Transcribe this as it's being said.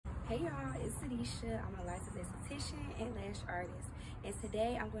Hey y'all, it's Sadisha. I'm a licensed esthetician and lash artist, and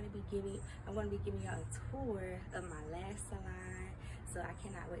today I'm going to be giving y'all a tour of my lash salon. So I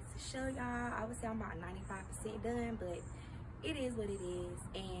cannot wait to show y'all. I would say I'm about 95% done, but it is what it is.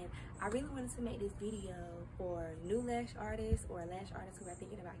 And I really wanted to make this video for new lash artists or lash artists who are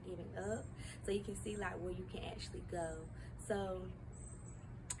thinking about giving up, so you can see like where you can actually go. So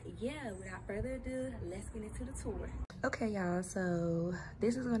yeah, without further ado, let's get into the tour. Okay y'all, so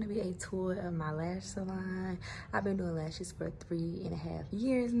this is going to be a tour of my lash salon. I've been doing lashes for 3.5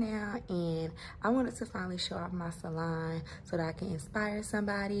 years now, and I wanted to finally show off my salon so that I can inspire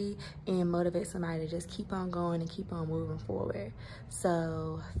somebody and motivate somebody to just keep on going and keep on moving forward.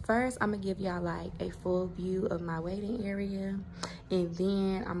 So first, I'm gonna give y'all like a full view of my waiting area, and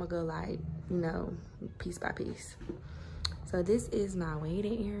then I'm gonna go like, you know, piece by piece. So this is my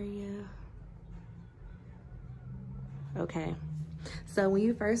waiting area. Okay, so when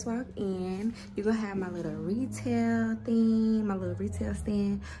you first walk in, you're gonna have my little retail thing, my little retail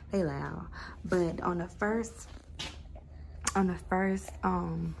stand. They loud, but on the first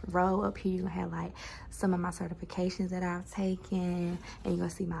row up here, you're gonna have like some of my certifications that I've taken, and you're gonna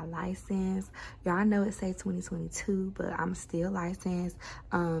see my license. Y'all know it say 2022, but I'm still licensed.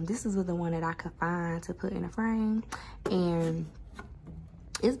 This is the one that I could find to put in a frame, and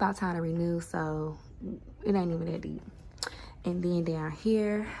it's about time to renew, so it ain't even that deep. And then down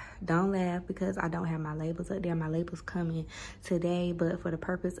here, don't laugh because I don't have my labels up there. My labels coming today, but for the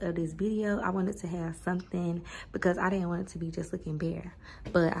purpose of this video, I wanted to have something because I didn't want it to be just looking bare.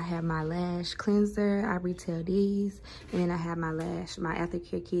 But I have my lash cleanser. I retail these, and then I have my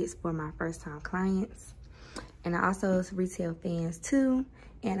aftercare kits for my first time clients. And I also retail fans too.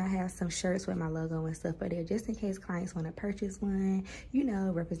 And I have some shirts with my logo and stuff up there just in case clients want to purchase one, you know,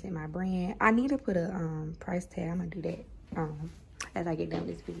 represent my brand. I need to put a price tag. I'm gonna do that as I get done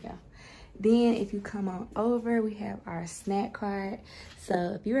with this video. Then if you come on over, we have our snack cart. So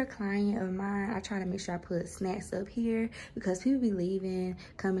if you're a client of mine, I try to make sure I put snacks up here because people be leaving,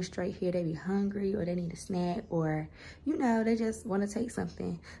 coming straight here. They be hungry or they need a snack, or, you know, they just want to take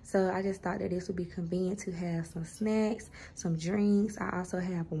something. So I just thought that this would be convenient to have some snacks, some drinks. I also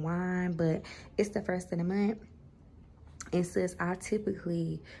have wine, but it's the first of the month. And since I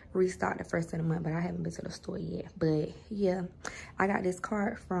typically restock the first of the month, but I haven't been to the store yet. But yeah, I got this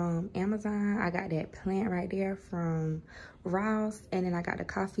cart from Amazon. I got that plant right there from Ross. And then I got the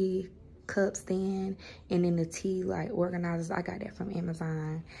coffee cup stand, and then the tea like organizers. I got that from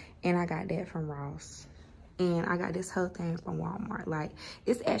Amazon, and I got that from Ross. And I got this whole thing from Walmart. Like,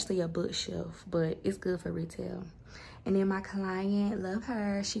 it's actually a bookshelf, but it's good for retail. And then my client, love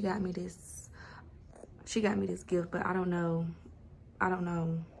her, she got me this gift, but I don't know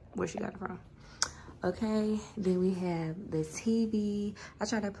where she got it from. Okay, then we have the TV. I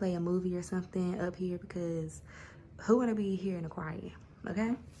try to play a movie or something up here because who wanna be here in the quiet,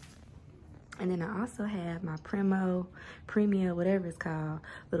 okay? And then I also have my Premium, whatever it's called,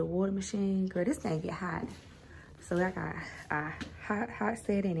 little water machine. Girl, this thing get hot. So I got a hot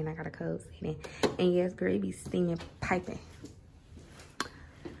setting, and I got a cold setting. And yes, girl, it be steaming, piping.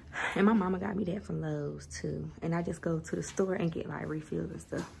 And my mama got me that from Lowe's too. And I just go to the store and get like refills and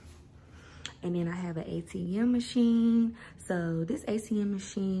stuff. And then I have an ATM machine. So this ATM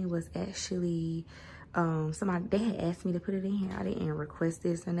machine was actually, they had asked me to put it in here. I didn't request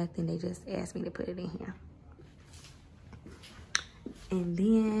this or nothing. They just asked me to put it in here. And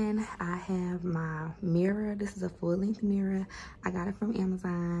then I have my mirror. This is a full-length mirror. I got it from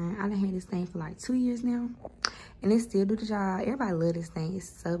Amazon. I done had this thing for like 2 years now, and it still do the job. Everybody love this thing. It's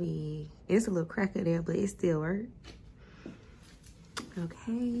so big. It's a little cracker there, but it still works.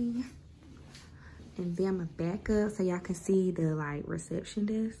 Okay. And then I'm gonna back up so y'all can see the like reception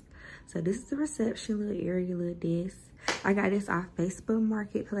desk. So this is the reception little area, little desk. I got this off Facebook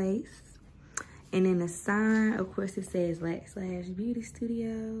Marketplace. And then the sign, of course, it says Lash Beauty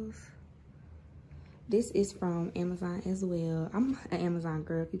Studios. This is from Amazon as well. I'm an Amazon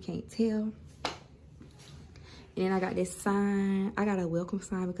girl, if you can't tell. And then I got this sign. I got a welcome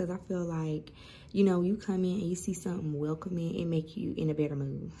sign because I feel like, you know, you come in and you see something welcoming, it make you in a better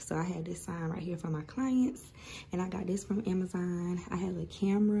mood. So I have this sign right here for my clients. And I got this from Amazon. I have a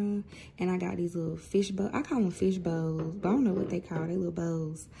camera, and I got these little fish bowls. I call them fish bowls, but I don't know what they call. They little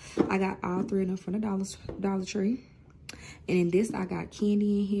bowls. I got all 3 of them from the Dollar Tree. And in this, I got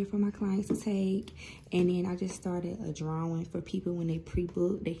candy in here for my clients to take. And then I just started a drawing for people when they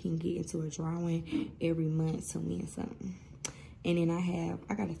pre-book. They can get into a drawing every month to win something. And then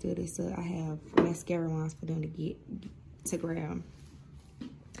I gotta fill this up. I have mascara wands for them to grab.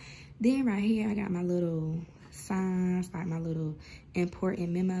 Then right here, I got my little signs, like my little important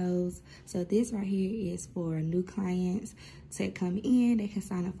memos. So this right here is for new clients to come in. They can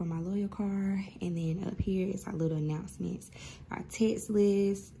sign up for my loyal card. And then up here is our little announcements, our text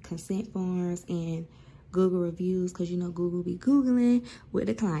list, consent forms, and Google reviews, because you know Google be Googling with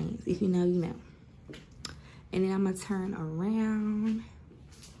the clients. If you know, you know. And then I'm gonna turn around.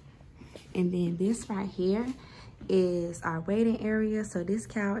 And then this right here is our waiting area. So this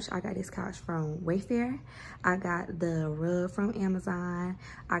couch, I got this couch from Wayfair. I got the rug from Amazon.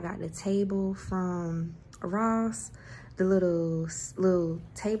 I got the table from Ross. The little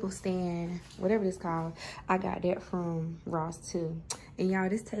table stand, whatever it's called, I got that from Ross too. And y'all,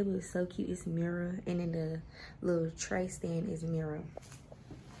 this table is so cute. It's mirror, and then the little tray stand is mirror.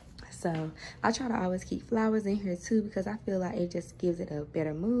 So I try to always keep flowers in here too, because I feel like it just gives it a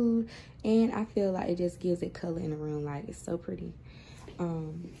better mood, and I feel like it just gives it color in the room. Like, it's so pretty.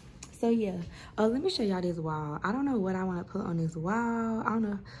 So yeah. Oh, let me show y'all this wall. I don't know what I want to put on this wall. I don't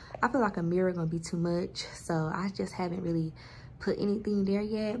know. I feel like a mirror gonna be too much, so I just haven't really put anything there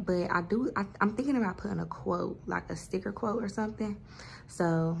yet. But I'm thinking about putting a quote, like a sticker quote or something.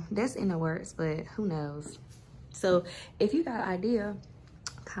 So that's in the works, but who knows. So if you got an idea,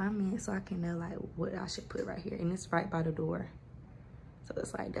 comment so I can know like what I should put right here. And it's right by the door, so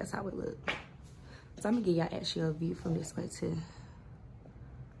it's like, that's how it look. So I'm gonna give y'all actually a view from this way too.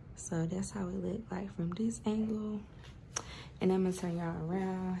 So that's how it look like from this angle. And I'm gonna turn y'all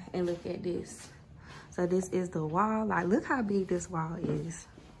around and look at this. So this is the wall. Like, look how big this wall is.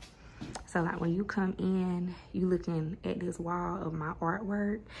 So like when you come in, you looking at this wall of my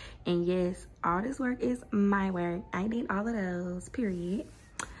artwork. And yes, all this work is my work. I did all of those, period.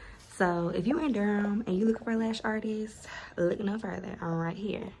 So if you in Durham and you looking for a lash artist, look no further. I'm right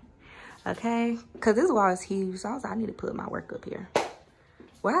here. Okay? Because this wall is huge, so I was like, I need to put my work up here.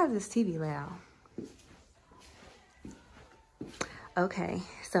 Why is this TV loud? Okay,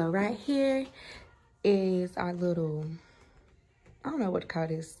 so right here is our little, I don't know what to call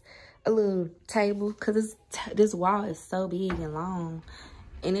this, a little table, because this wall is so big and long,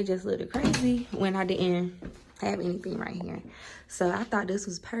 and it just looked crazy when I didn't have anything right here. So I thought this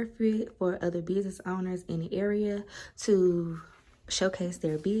was perfect for other business owners in the area to showcase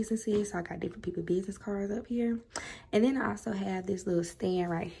their businesses. So I got different people business cards up here. And then I also have this little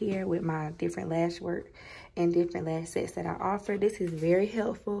stand right here with my different lash work and different lash sets that I offer. This is very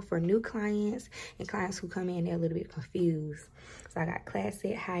helpful for new clients and clients who come in, they're a little bit confused. So I got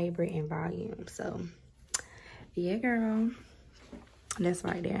classic, hybrid, and volume. So yeah, girl, that's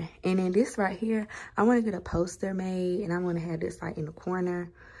right there. And then this right here, I want to get a poster made, and I want to have this like in the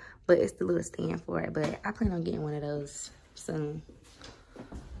corner, but it's the little stand for it. But I plan on getting one of those soon.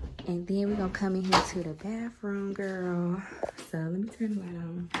 And then we're gonna come in here to the bathroom, girl. So let me turn the light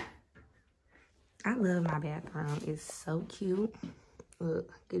on. I love my bathroom. It's so cute.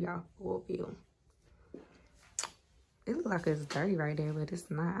 Look, get y'all full view. It looks like it's dirty right there, but it's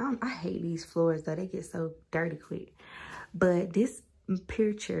not. I hate these floors though. They get so dirty quick. But this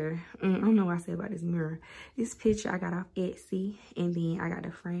picture, I don't know what I said about this mirror. This picture I got off Etsy, and then I got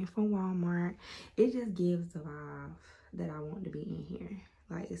the frame from Walmart. It just gives the vibe that I want to be in here.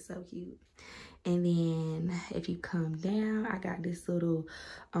 Like, it's so cute. And then if you come down, I got this little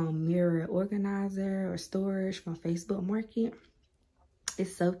mirror organizer or storage from Facebook Market.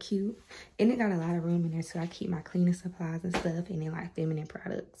 It's so cute, and it got a lot of room in there, so I keep my cleaning supplies and stuff, and then like feminine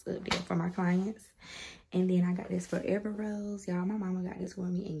products up there for my clients. And then I got this Forever Rose. Y'all, my mama got this for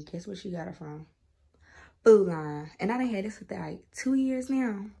me, and guess where she got it from? Food Line. And I done had this for like 2 years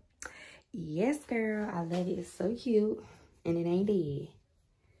now. Yes, girl, I love it. It's so cute, and it ain't dead.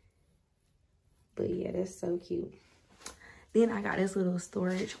 But yeah, that's so cute. Then I got this little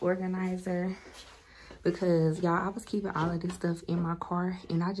storage organizer, because y'all, I was keeping all of this stuff in my car,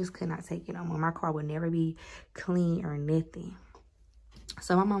 and I just could not take it no more. My car would never be clean or nothing.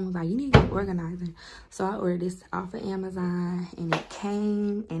 So my mom was like, you need to get organizing. So I ordered this off of Amazon, and it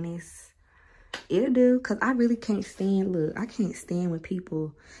came, and it'll do, because I really can't stand, look, I can't stand when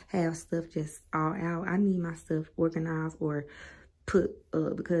people have stuff just all out. I need my stuff organized or put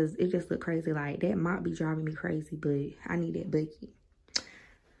up, because it just look crazy. Like, that might be driving me crazy, but I need that bucket.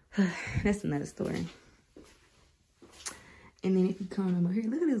 That's another story. And then if you come over here,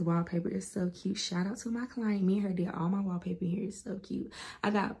 look at this wallpaper. It's so cute. Shout out to my client. Me and her did all my wallpaper here. It's so cute. I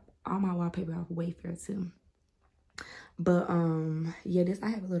got all my wallpaper off Wayfair too. But yeah, I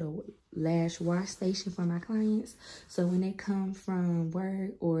have a little lash wash station for my clients. So when they come from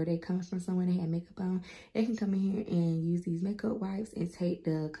work or they come from somewhere they have makeup on, they can come in here and use these makeup wipes and take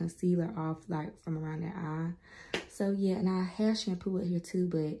the concealer off, like from around their eye. So So yeah, and I have shampoo out here too,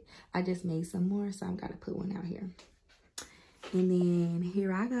 but I just made some more, so I'm gotta put one out here. And then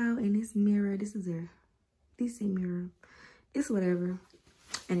here I go in this mirror. This is a DC mirror. It's whatever.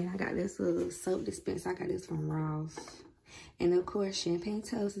 And then I got this little soap dispenser. I got this from Ross. And of course, Champagne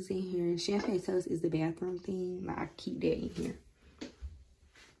Toast is in here. Champagne Toast is the bathroom thing. Like, I keep that in here.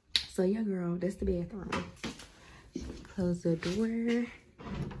 So yeah, girl, that's the bathroom. Close the door.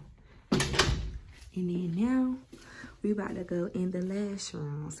 And then now, we about to go in the lash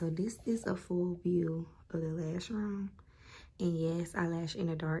room. So this is a full view of the lash room. And yes, I lash in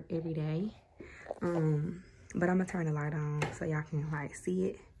the dark every day. But I'm gonna turn the light on so y'all can like see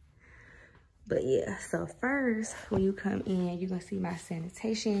it. But yeah, so first, when you come in, you're gonna see my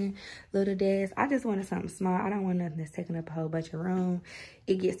sanitation little desk. I just wanted something small. I don't want nothing that's taking up a whole bunch of room.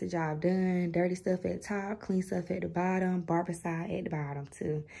 It gets the job done. Dirty stuff at the top, clean stuff at the bottom, barber side at the bottom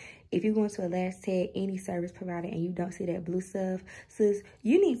too. If you go into a Lash Tech, any service provider, and you don't see that blue stuff, sis,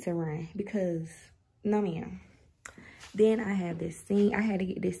 you need to run because, no ma'am. Then I have this sink. I had to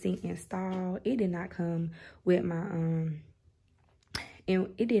get this sink installed. It did not come with my, and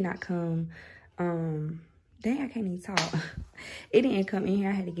it did not come, dang, I can't even talk. It didn't come in here.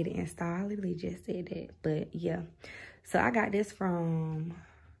 I had to get it installed. I literally just said that, but yeah. So I got this from,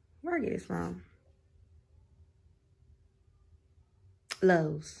 where I get this from?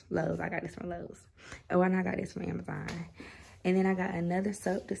 Lowe's. I got this from Lowe's. Oh, and I got this from Amazon. And then I got another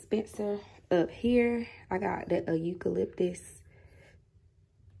soap dispenser up here. I got the eucalyptus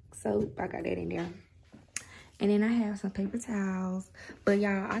soap. I got that in there. And then I have some paper towels. But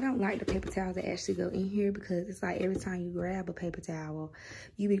y'all, I don't like the paper towels that actually go in here because it's like every time you grab a paper towel,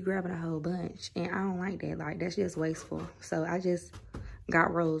 you be grabbing a whole bunch. And I don't like that. Like, that's just wasteful. So I just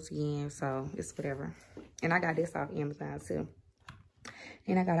got rolls again. So it's whatever. And I got this off Amazon too.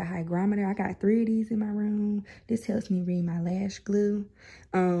 And I got a hygrometer. I got 3 of these in my room. This helps me read my lash glue.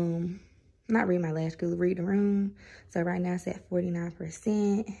 Not read my lash glue, read the room. So right now it's at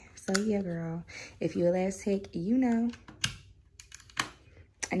 49%. So yeah, girl. If you're a Lash Tech, you know.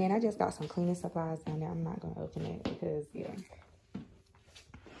 And then I just got some cleaning supplies down there. I'm not going to open it because, yeah.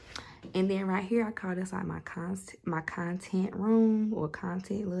 And then right here, I call this like my content room or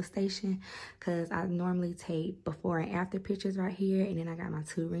content little station because I normally take before and after pictures right here. And then I got my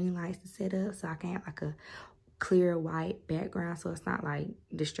 2 ring lights to set up so I can have like a clear white background so it's not like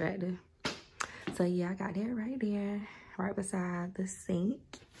distracting. So yeah, I got that right there, right beside the sink.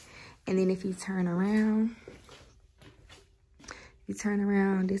 And then if you turn around,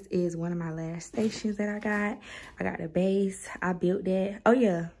 this is one of my lash stations that I got. I got the base. I built that. Oh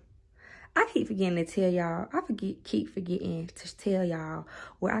yeah. I keep forgetting to tell y'all. Keep forgetting to tell y'all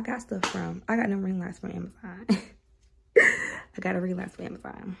where I got stuff from. I got them ring lights from Amazon. I got a ring lights from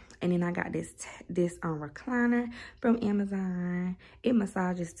Amazon. And then I got this recliner from Amazon. It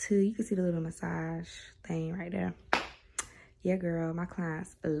massages too. You can see the little massage thing right there. Yeah, girl, my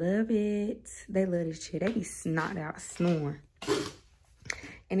clients love it. They love this chair. They be knocked out snoring.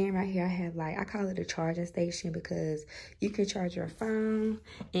 And then right here, I have like, I call it a charging station because you can charge your phone.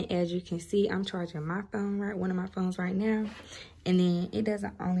 And as you can see, I'm charging my phone, one of my phones right now. And then it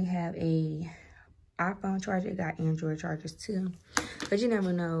doesn't only have a iPhone charger, it got Android chargers too. But you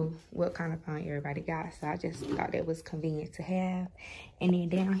never know what kind of phone everybody got. So I just thought that was convenient to have. And then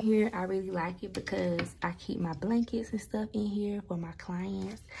down here, I really like it because I keep my blankets and stuff in here for my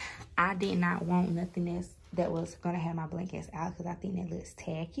clients. I did not want nothing that was gonna have my blankets out because I think that looks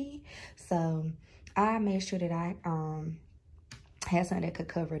tacky. So I made sure that I had something that could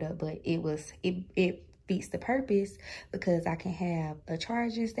cover it up, but it beats the purpose because I can have a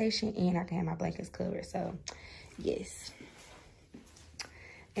charging station and I can have my blankets covered. So yes.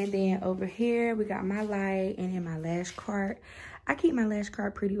 And then over here we got my light and then my lash cart. I keep my lash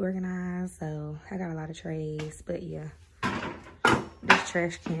cart pretty organized, so I got a lot of trays. But yeah, this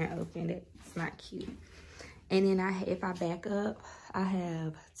trash can open, it's not cute. And then if I back up, I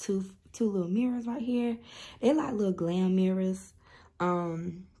have two little mirrors right here. They're like little glam mirrors.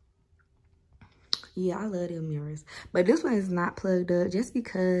 Yeah, I love them mirrors. But this one is not plugged up just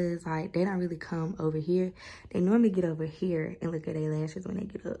because like they don't really come over here. They normally get over here and look at their lashes when they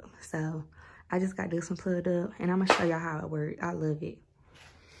get up. So I just got this one plugged up and I'm gonna show y'all how it works. I love it.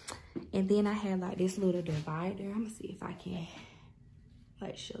 And then I have like this little divider. I'm gonna see if I can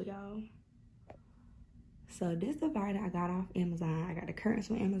like show y'all. So this divider I got off Amazon. I got the curtains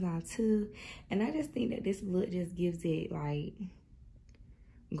from Amazon too. And I just think that this look just gives it like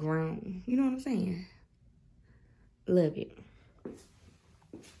grown. You know what I'm saying? Love it.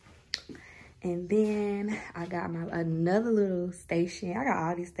 And then I got another little station. I got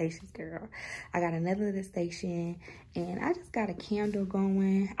all these stations, girl. I got another little station, and I just got a candle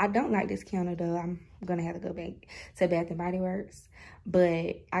going. I don't like this candle though. I'm gonna have to go back to Bath and Body Works.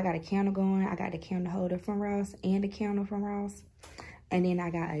 But I got a candle going. I got the candle holder from Ross and the candle from Ross. And then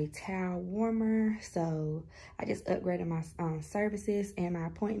I got a towel warmer. So I just upgraded my services and my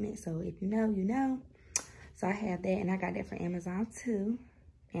appointments. So if you know, you know. So I have that, and I got that from Amazon too.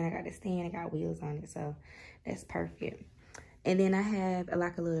 And I got the stand, I got wheels on it, so that's perfect. And then I have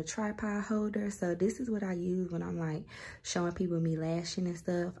like a little tripod holder. So this is what I use when I'm like showing people me lashing and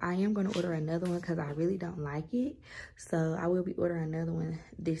stuff. I am gonna order another one because I really don't like it. So I will be ordering another one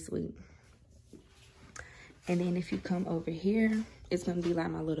this week. And then if you come over here, it's gonna be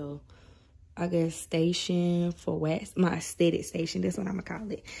like my little, I guess, station for wax, my aesthetic station. That's what I'm gonna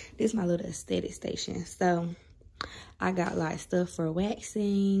call it. This is my little aesthetic station. So I got like stuff for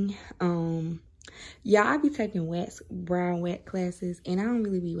waxing. Yeah, I be taking brow wax classes, and I don't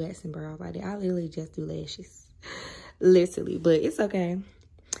really be waxing brows like that. I literally just do lashes, literally, but it's okay.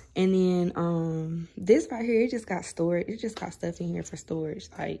 And then this right here, it just got storage. It just got stuff in here for storage,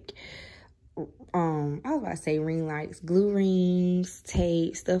 like I was about to say ring lights, glue rings,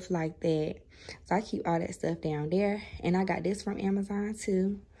 tape, stuff like that. So I keep all that stuff down there. And I got this from Amazon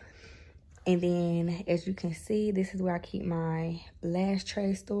too. And then, as you can see, this is where I keep my lash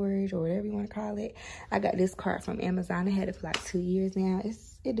tray storage, or whatever you want to call it. I got this cart from Amazon. I had it for like 2 years now.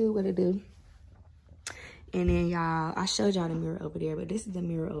 It do what it do. And then, y'all, I showed y'all the mirror over there, but this is the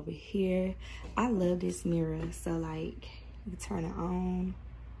mirror over here. I love this mirror. So, like, you turn it on,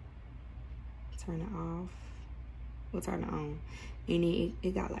 turn it off, we'll turn it on. And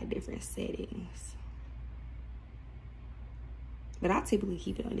it got, like, different settings. But I typically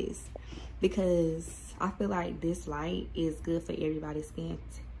keep it on this because I feel like this light is good for everybody's skin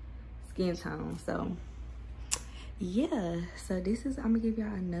tone. So yeah, so this is, I'm gonna give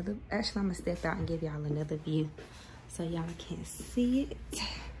y'all another, actually I'm gonna step out and give y'all another view so y'all can see it.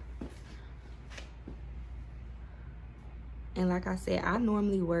 And like I said, I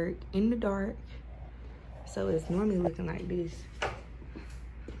normally work in the dark, so it's normally looking like this.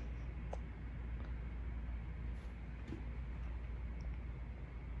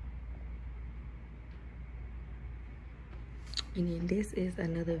 And then this is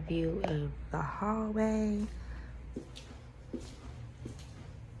another view of the hallway.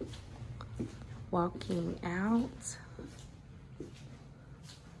 Walking out.